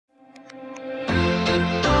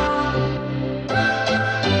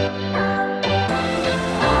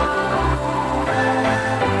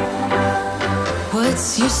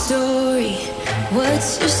What's your story?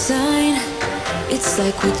 What's your sign? It's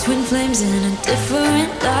like we're twin flames in a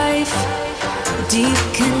different life. Deep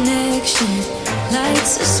connection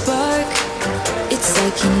lights a spark. It's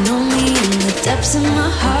like you know me in the depths of my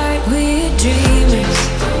heart. We're dreamers.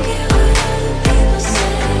 Don't care what other people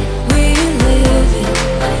say. We're living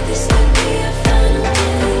like this could be a final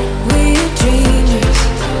day. We're dreamers.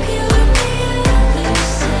 Don't care what the others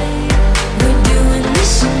say. We're doing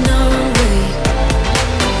this in our way.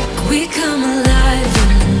 We come alive in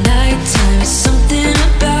the nighttime. Something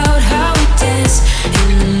about how we dance in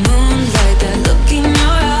the moonlight. That look in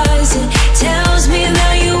your eyes, it tells me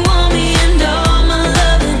that you want me and all my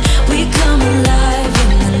loving. We come alive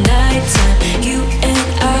in the nighttime. You and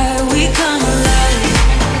I, we come alive.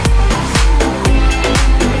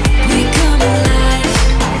 We come alive.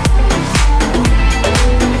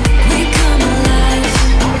 We come alive.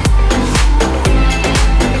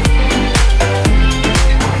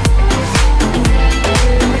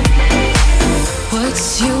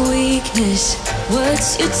 What's your weakness?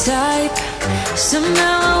 What's your type?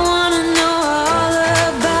 Somehow I wanna know all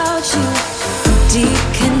about you. Deep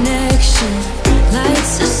connection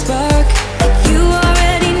lights a spark. You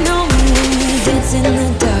already know me when we dance in the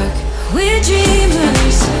dark. We're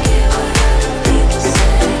dreamers.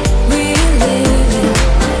 We're living.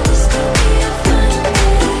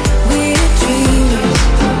 We're dreamers.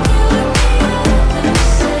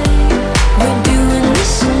 We're doing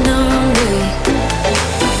this in our way.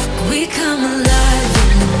 We come alive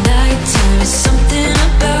in the nighttime. There's something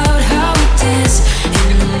about how we dance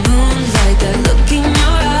in the moonlight. That look in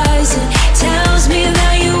your eyes, it tells me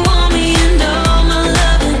that you want me and all my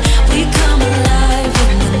loving. We come alive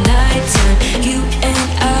in the nighttime. You and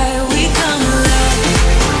I, we come alive.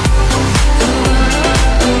 Oh,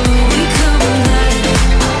 we come alive.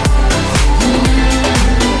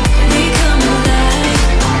 We come alive.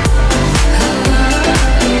 Oh,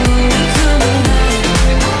 we come alive.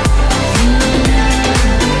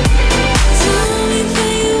 Tell me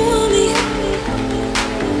that you want me.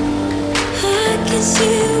 I can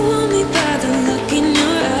see you want me by the look in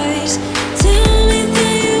your eyes. Tell me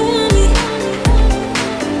that you want me.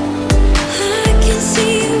 I can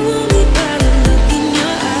see you want me by the look in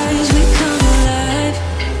your eyes. We come alive.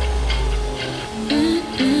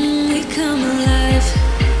 We come alive.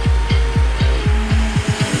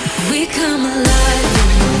 We come alive in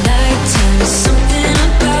the nighttime. There's something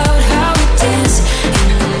about how we dance in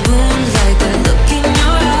the moonlight. That look in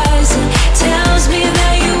your eyes, it tells me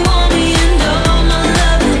that you want me and all my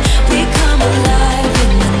loving. We come alive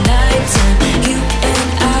in the nighttime. You and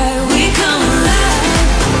I, we come alive.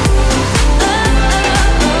 Oh,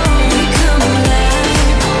 we come alive.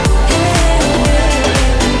 Yeah,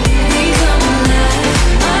 we come alive.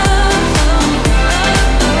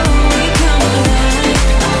 We come alive.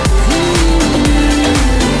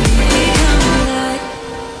 We come alive.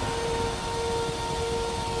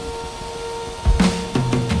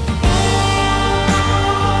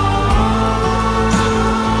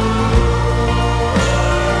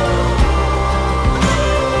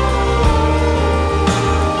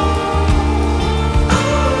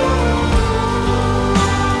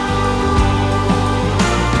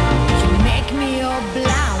 You make me all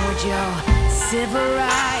blind with your civil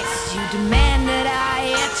rights. You demand that I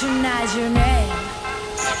eternize your name.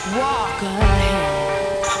 Walk ahead.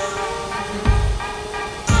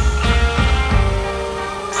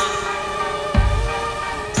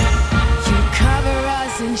 You cover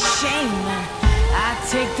us in shame, and I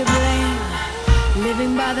take the blame.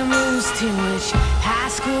 Living by the rules, Teen Witch, high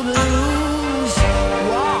school blues.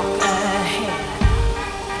 Walk ahead.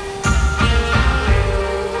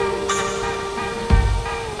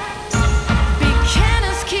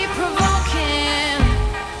 Buchanans keep provoking.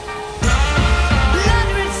 Blood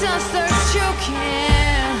red sun starts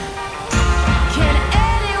choking. Can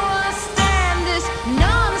anyone stand this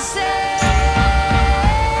nonsense?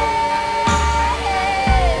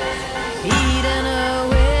 Eating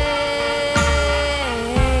away,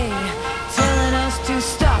 telling us to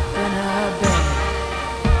stop and obey.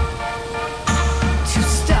 To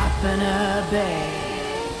stop and obey.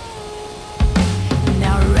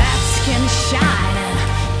 Now rats can shine and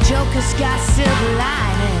jokers got silver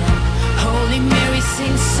lining. Holy Mary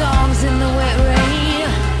sings songs in the wet rain.